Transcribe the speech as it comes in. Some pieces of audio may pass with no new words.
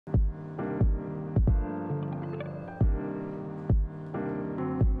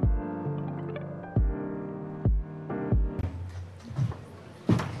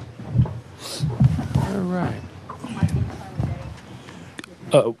right.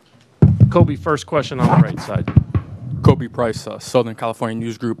 Kobe, first question on the right side. Kobe Price, Southern California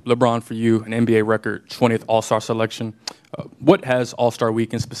News Group. LeBron, for you, an NBA record, 20th All-Star selection. What has All-Star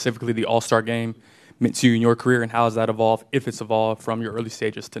Week and specifically the All-Star Game meant to you in your career, and how has that evolved, if it's evolved, from your early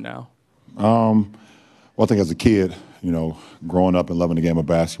stages to now? Well, I think as a kid, growing up and loving the game of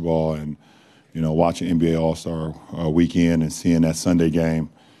basketball and, watching NBA All-Star Weekend and seeing that Sunday game,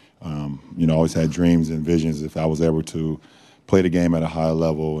 I always had dreams and visions if I was able to play the game at a high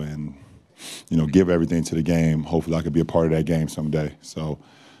level and, give everything to the game. Hopefully I could be a part of that game someday. So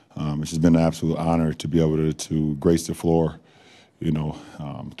it's just been an absolute honor to be able to grace the floor,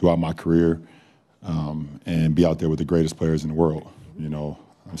 throughout my career and be out there with the greatest players in the world,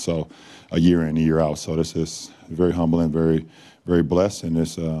 So a year in and a year out. So this is very humbling, very, very blessed, and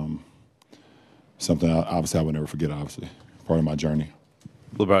it's something obviously I would never forget, obviously, part of my journey.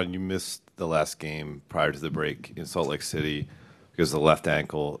 LeBron, you missed the last game prior to the break in Salt Lake City because of the left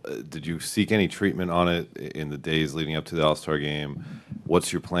ankle. Did you seek any treatment on it in the days leading up to the All-Star game?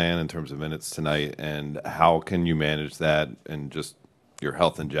 What's your plan in terms of minutes tonight, and how can you manage that and just your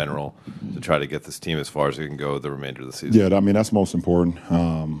health in general to try to get this team as far as it can go the remainder of the season? Yeah, I mean, that's most important,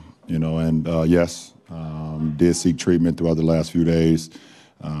 yes, did seek treatment throughout the last few days,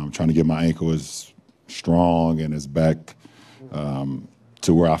 trying to get my ankle as strong and as back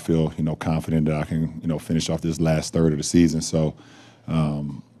to where I feel, confident that I can, finish off this last third of the season. So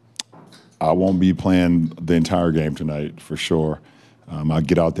I won't be playing the entire game tonight for sure. I'll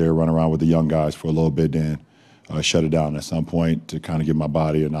get out there, run around with the young guys for a little bit, then shut it down at some point to kind of give my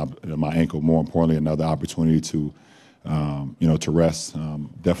body and my ankle, more importantly, another opportunity to, to rest.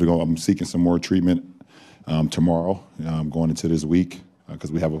 Definitely I'm seeking some more treatment tomorrow, going into this week,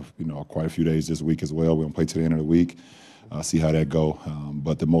 because we have quite a few days this week as well. We're gonna play to the end of the week, see how that go.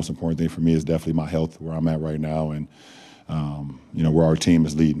 But the most important thing for me is definitely my health, where I'm at right now, and where our team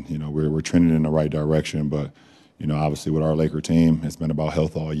is leading. We're trending in the right direction, but obviously with our Laker team, it's been about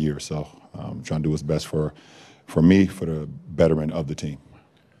health all year. So trying to do what's best for me, for the betterment of the team.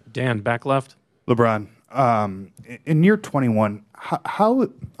 Dan, back left. LeBron, in year 21, how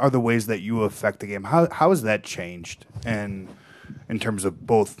are the ways that you affect the game? How has that changed, and in terms of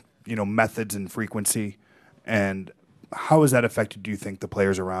both methods and frequency, and how has that affected, do you think, the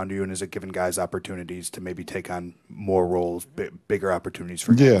players around you, and has it given guys opportunities to maybe take on more roles, bigger opportunities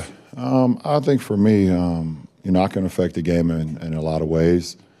for guys? Yeah, I think for me, I can affect the game in a lot of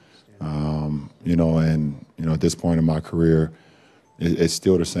ways. At this point in my career, it's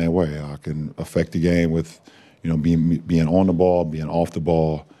still the same way. I can affect the game with, being on the ball, being off the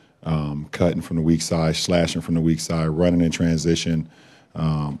ball, cutting from the weak side, slashing from the weak side, running in transition.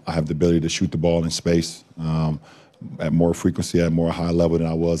 I have the ability to shoot the ball in space at more frequency, at more high level than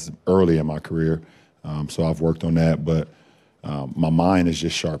I was early in my career. So I've worked on that, but my mind is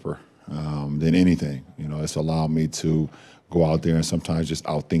just sharper than anything. It's allowed me to go out there and sometimes just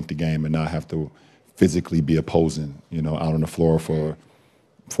outthink the game and not have to physically be opposing, out on the floor for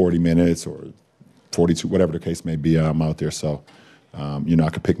 40 minutes or 42, whatever the case may be. I'm out there. So, I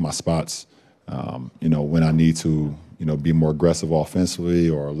could pick my spots, when I need to, be more aggressive offensively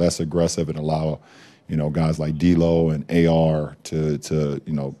or less aggressive, and allow, guys like D'Lo and AR to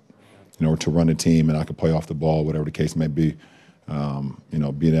run the team, and I could play off the ball, whatever the case may be.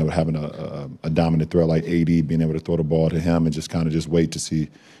 Being able to having a dominant threat like AD, being able to throw the ball to him and just wait to see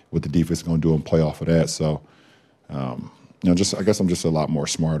what the defense is going to do and play off of that. So, I guess I'm just a lot more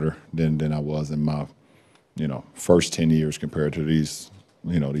smarter than I was in my, first 10 years compared to these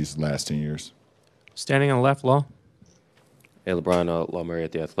last 10 years. Standing on the left, Law. Hey, LeBron, Law Murray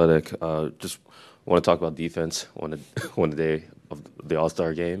at The Athletic. Just want to talk about defense on the day of the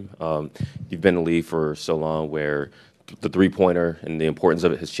All-Star game. You've been in the league for so long where the three-pointer and the importance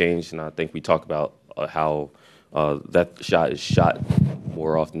of it has changed, and I think we talk about how that shot is shot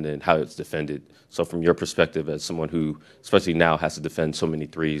more often than how it's defended. So from your perspective as someone who, especially now, has to defend so many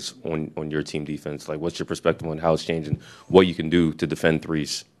threes on your team defense, what's your perspective on how it's changing, what you can do to defend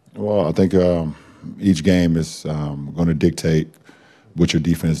threes? Well, I think each game is going to dictate what your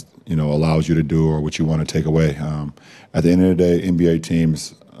defense, allows you to do or what you want to take away. At the end of the day, NBA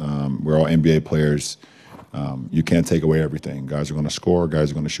teams, we're all NBA players. You can't take away everything. Guys are going to score.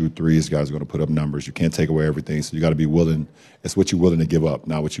 Guys are going to shoot threes. Guys are going to put up numbers. You can't take away everything. So you got to be willing. It's what you're willing to give up,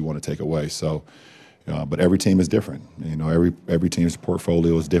 not what you want to take away. So, but every team is different. Every team's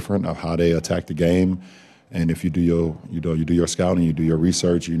portfolio is different of how they attack the game. And if you do your scouting, you do your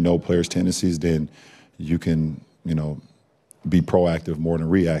research, players' tendencies, then you can, be proactive more than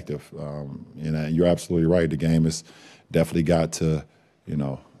reactive. You're absolutely right. The game has definitely got to,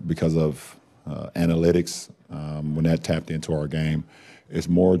 because of analytics, when that tapped into our game. It's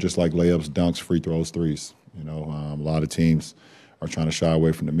more just like layups, dunks, free throws, threes. A lot of teams are trying to shy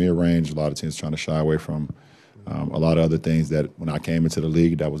away from the mid-range. A lot of teams are trying to shy away from a lot of other things that when I came into the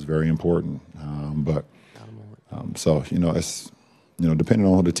league, that was very important. It's, depending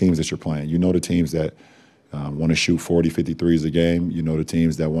on the teams that you're playing. The teams that want to shoot 40, 50 threes a game. The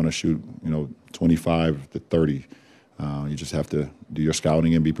teams that want to shoot, 25 to 30. You just have to do your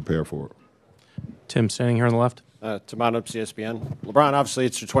scouting and be prepared for it. Tim, standing here on the left. Tamon Ups, ESPN. LeBron, obviously,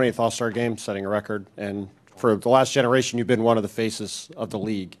 it's your 20th All-Star game, setting a record. And for the last generation, you've been one of the faces of the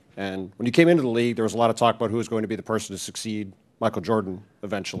league. And when you came into the league, there was a lot of talk about who was going to be the person to succeed Michael Jordan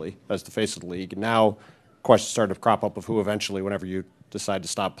eventually as the face of the league. And now questions started to crop up of who eventually, whenever you decide to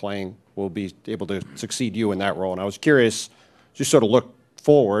stop playing, will be able to succeed you in that role. And I was curious, just sort of look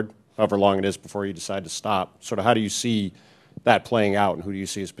forward, however long it is before you decide to stop, sort of how do you see that playing out, and who do you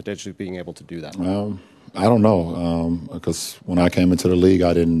see as potentially being able to do that? I don't know, because when I came into the league,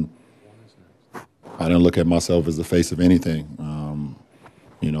 I didn't look at myself as the face of anything.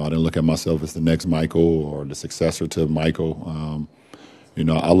 I didn't look at myself as the next Michael or the successor to Michael.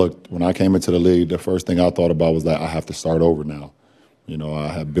 When I came into the league, the first thing I thought about was that I have to start over now. I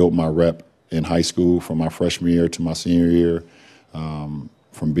had built my rep in high school from my freshman year to my senior year,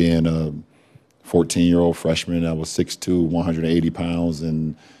 from being a 14-year-old freshman. I was 6'2", 180 pounds,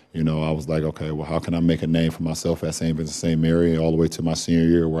 and I was like, okay, well, how can I make a name for myself at St. Vincent St. Mary, all the way to my senior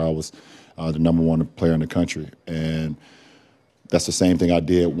year where I was the number one player in the country. And that's the same thing I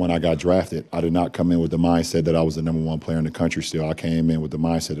did when I got drafted. I did not come in with the mindset that I was the number one player in the country still. I came in with the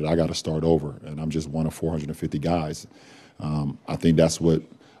mindset that I got to start over, and I'm just one of 450 guys. I think that's what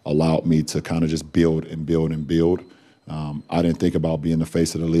allowed me to kind of just build and build and build. I didn't think about being the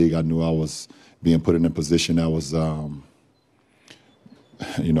face of the league. I knew I was being put in a position that was,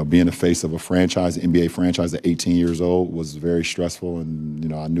 being the face of a franchise, NBA franchise at 18 years old was very stressful.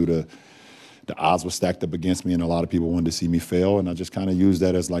 And, I knew the odds were stacked up against me, and a lot of people wanted to see me fail. And I just kind of used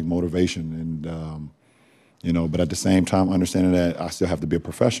that as like motivation. And, but at the same time, understanding that I still have to be a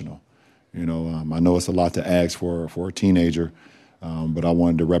professional. I know it's a lot to ask for a teenager, but I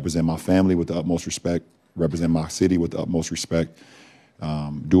wanted to represent my family with the utmost respect, represent my city with the utmost respect,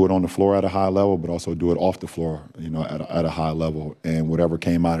 do it on the floor at a high level, but also do it off the floor, at a high level. And whatever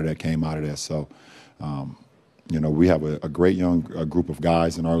came out of that came out of that. So, we have a great young group of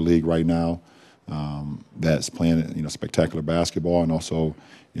guys in our league right now that's playing, spectacular basketball, and also,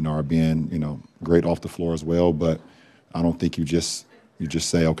 are being, great off the floor as well. But I don't think you just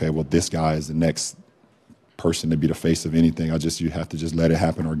say, okay, well, this guy is the next person to be the face of anything. You have to just let it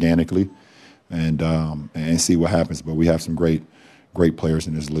happen organically and see what happens. But we have some great players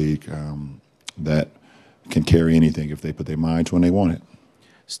in this league that can carry anything if they put their mind to it and they want it.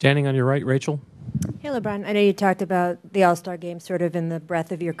 Standing on your right, Rachel. Hey, LeBron. I know you talked about the All-Star game sort of in the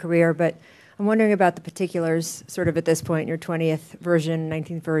breadth of your career, but I'm wondering about the particulars sort of at this point, your 20th version,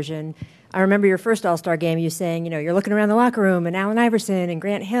 19th version. I remember your first All-Star game, you saying, you're looking around the locker room and Allen Iverson and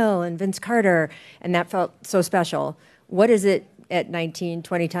Grant Hill and Vince Carter, and that felt so special. What is it at 19,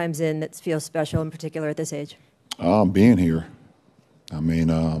 20 times in that feels special in particular at this age? Being here. I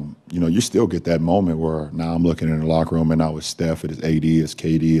mean, you still get that moment where now I'm looking in the locker room and now it's Steph, it's AD, it's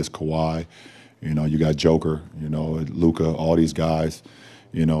KD, it's Kawhi. You got Joker, Luka, all these guys,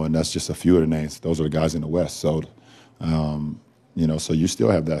 and that's just a few of the names. Those are the guys in the West. So, so you still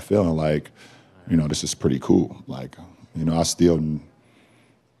have that feeling like, this is pretty cool. Like, I still,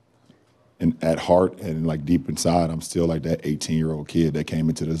 at heart and like deep inside, I'm still like that 18-year-old kid that came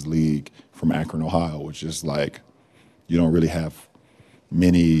into this league from Akron, Ohio, which is like, you don't really have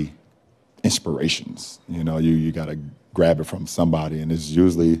many inspirations. You got to grab it from somebody, and it's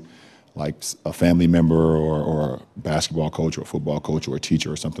usually like a family member or a basketball coach or a football coach or a teacher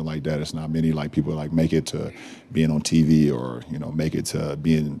or something like that. It's not many like people like make it to being on TV or make it to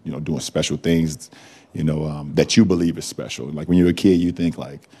being doing special things that you believe is special. Like when you're a kid, you think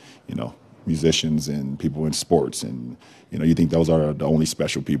like musicians and people in sports, and you think those are the only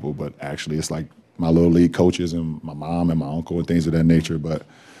special people, but actually it's like my little league coaches and my mom and my uncle and things of that nature. But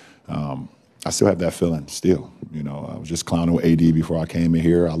I still have that feeling still. I was just clowning with AD before I came in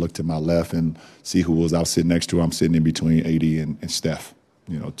here. I looked to my left and see who was out sitting next to. I'm sitting in between AD and Steph,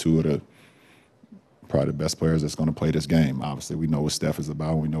 two of probably the best players that's going to play this game. Obviously, we know what Steph is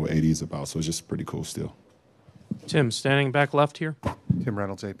about. We know what AD is about. So it's just pretty cool still. Tim, standing back left here. Tim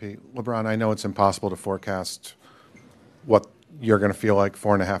Reynolds, AP. LeBron, I know it's impossible to forecast what you're going to feel like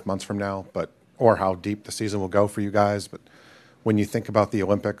 4.5 months from now, or how deep the season will go for you guys. But when you think about the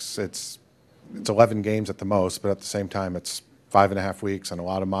Olympics, it's 11 games at the most, but at the same time, it's 5.5 weeks and a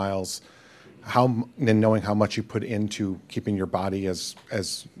lot of miles. and knowing how much you put into keeping your body as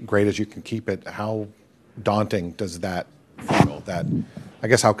great as you can keep it, how daunting does that feel? That, I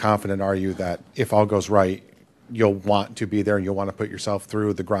guess, how confident are you that if all goes right, you'll want to be there and you'll want to put yourself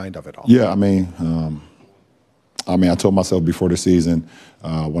through the grind of it all? Yeah, I told myself before the season,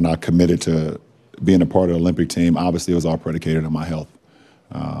 when I committed to being a part of the Olympic team, obviously it was all predicated on my health.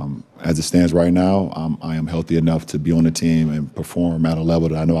 As it stands right now, I am healthy enough to be on the team and perform at a level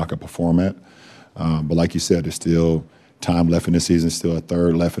that I know I can perform at. But like you said, there's still time left in the season, still a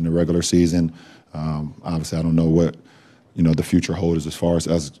third left in the regular season. Obviously, I don't know what the future holds as far as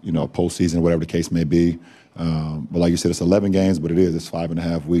postseason, whatever the case may be. But like you said, it's 11 games, but it's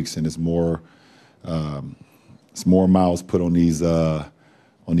 5.5 weeks, and it's more miles put on these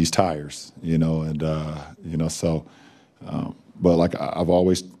tires, So, but like I've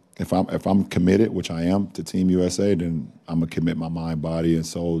always, if I'm committed, which I am, to Team USA, then I'm gonna commit my mind, body, and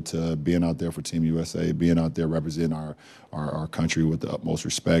soul to being out there for Team USA, being out there representing our country with the utmost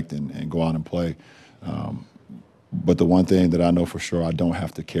respect, and go out and play. But the one thing that I know for sure, I don't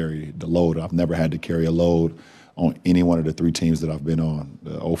have to carry the load. I've never had to carry a load on any one of the 3 teams that I've been on: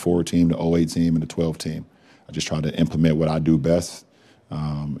 the 04 team, the 08 team, and the 12 team. I just try to implement what I do best,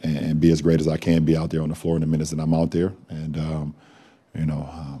 and be as great as I can be out there on the floor in the minutes that I'm out there. And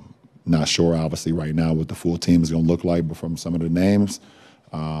not sure obviously right now what the full team is going to look like, but from some of the names,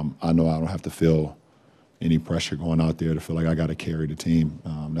 I know I don't have to feel any pressure going out there to feel like I got to carry the team.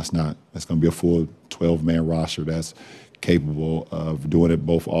 That's going to be a full 12-man roster that's capable of doing it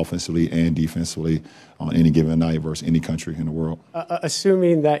both offensively and defensively on any given night versus any country in the world.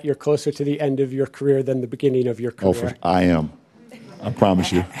 Assuming that you're closer to the end of your career than the beginning of your career. I am. I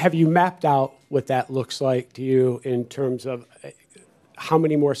promise you. Have you mapped out what that looks like to you in terms of how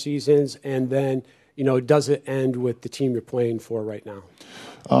many more seasons, and then, does it end with the team you're playing for right now?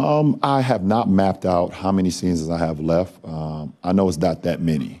 I have not mapped out how many seasons I have left. I know it's not that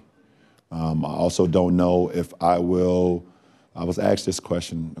many. I also don't know if I will. I was asked this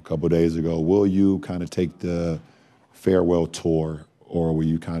question a couple of days ago. Will you kind of take the farewell tour, or will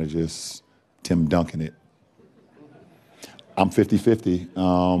you kind of just Tim Duncan it? I'm 50-50.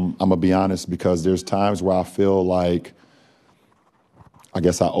 I'm going to be honest, because there's times where I feel like I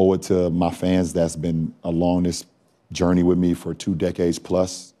guess I owe it to my fans that's been along this journey with me for 2 decades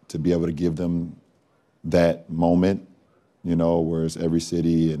plus to be able to give them that moment, whereas every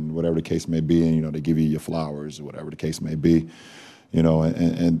city and whatever the case may be, and, they give you your flowers or whatever the case may be,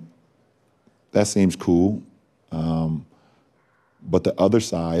 and that seems cool. But the other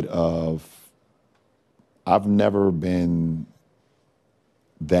side of, I've never been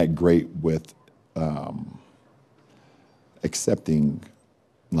that great with accepting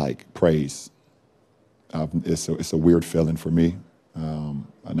praise. It's a weird feeling for me.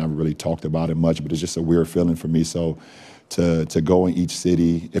 I never really talked about it much, but it's just a weird feeling for me. So to go in each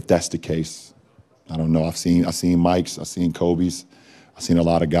city, if that's the case, I don't know. I've seen Mike's, I've seen Kobe's, I've seen a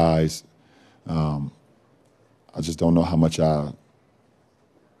lot of guys. I just don't know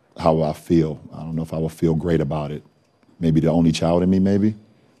how I feel. I don't know if I will feel great about it. Maybe the only child in me, maybe,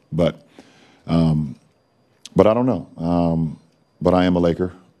 but I don't know. But I am a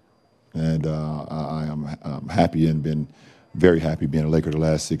Laker, and I am happy and been very happy being a Laker the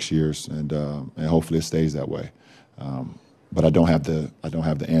last 6 years, and hopefully it stays that way. But I don't have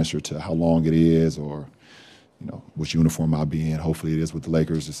the answer to how long it is, or which uniform I'll be in. Hopefully it is with the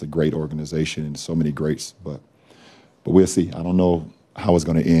Lakers. It's a great organization and so many greats, but we'll see. I don't know how it's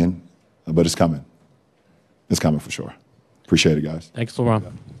going to end, but it's coming. It's coming for sure. Appreciate it, guys. Thanks,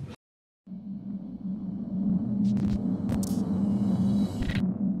 LeBron.